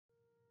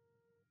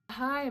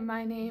Hi,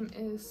 my name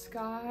is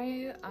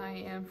Sky. I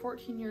am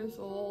 14 years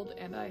old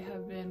and I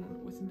have been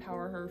with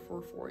Empower Her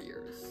for 4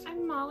 years.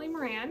 I'm Molly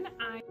Moran.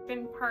 I've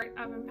been part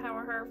of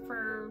Empower Her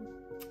for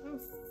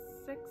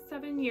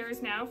 6-7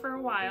 years now, for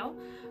a while.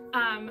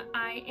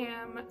 I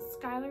am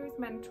Skylar's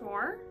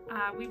mentor.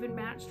 We've been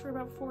matched for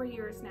about 4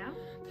 years now.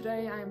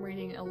 Today I'm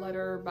reading a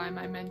letter by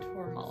my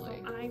mentor,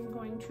 Molly. So I'm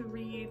going to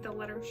read the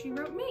letter she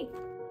wrote me.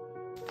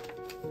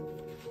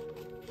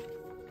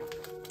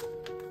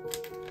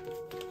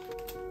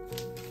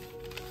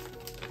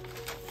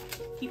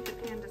 Keep the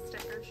panda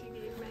sticker she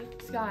gave me.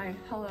 Sky,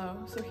 hello.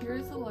 So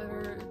here's a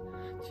letter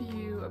to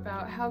you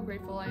about how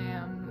grateful I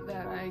am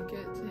that I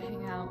get to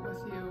hang out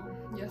with you.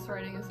 Yes,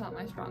 writing is not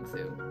my strong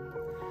suit.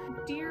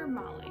 Dear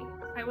Molly,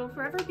 I will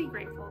forever be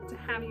grateful to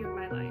have you in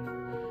my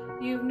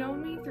life. You've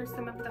known me through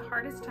some of the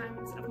hardest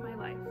times of my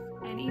life,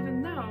 and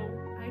even though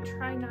I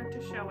try not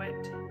to show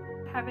it,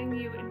 having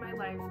you in my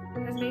life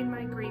has made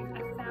my grief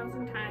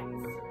 1,000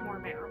 times more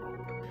bearable.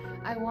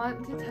 I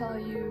want to tell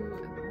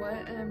you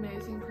what an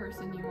amazing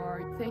person you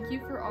are. Thank you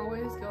for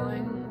always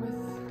going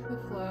with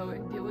the flow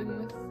and dealing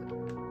with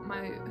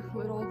my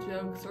little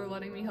jokes or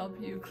letting me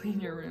help you clean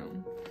your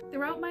room.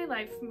 Throughout my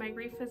life, my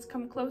grief has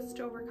come close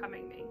to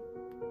overcoming me,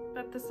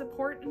 but the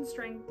support and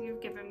strength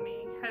you've given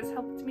me has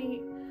helped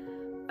me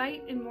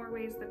fight in more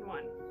ways than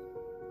one.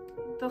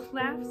 The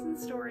laughs and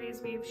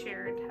stories we've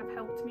shared have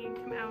helped me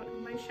come out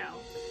of my shell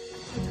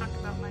and talk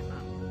about my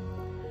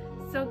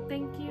mom. So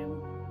thank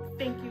you,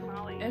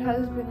 Molly. It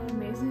has been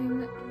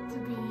amazing to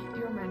be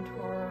your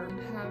mentor.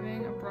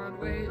 Having a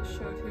Broadway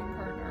show tune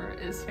partner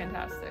is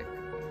fantastic.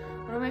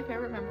 One of my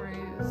favorite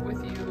memories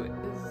with you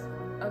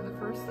is of the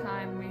first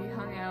time we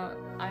hung out.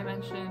 I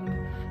mentioned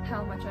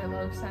how much I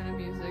love Sound of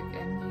Music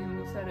and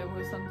you said it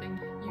was something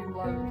you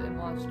loved and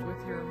watched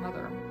with your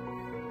mother.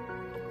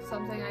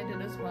 Something I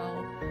did as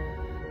well.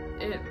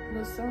 It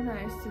was so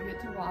nice to get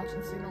to watch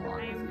and sing along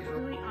with you. I am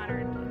truly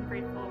honored and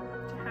grateful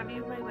to have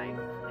you in my life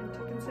and to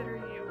consider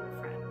you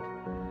a friend.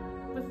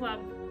 With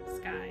love,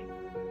 Sky.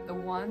 The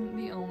one,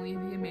 the only,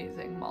 the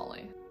amazing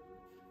Molly.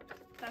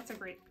 That's a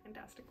great,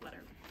 fantastic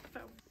letter. So.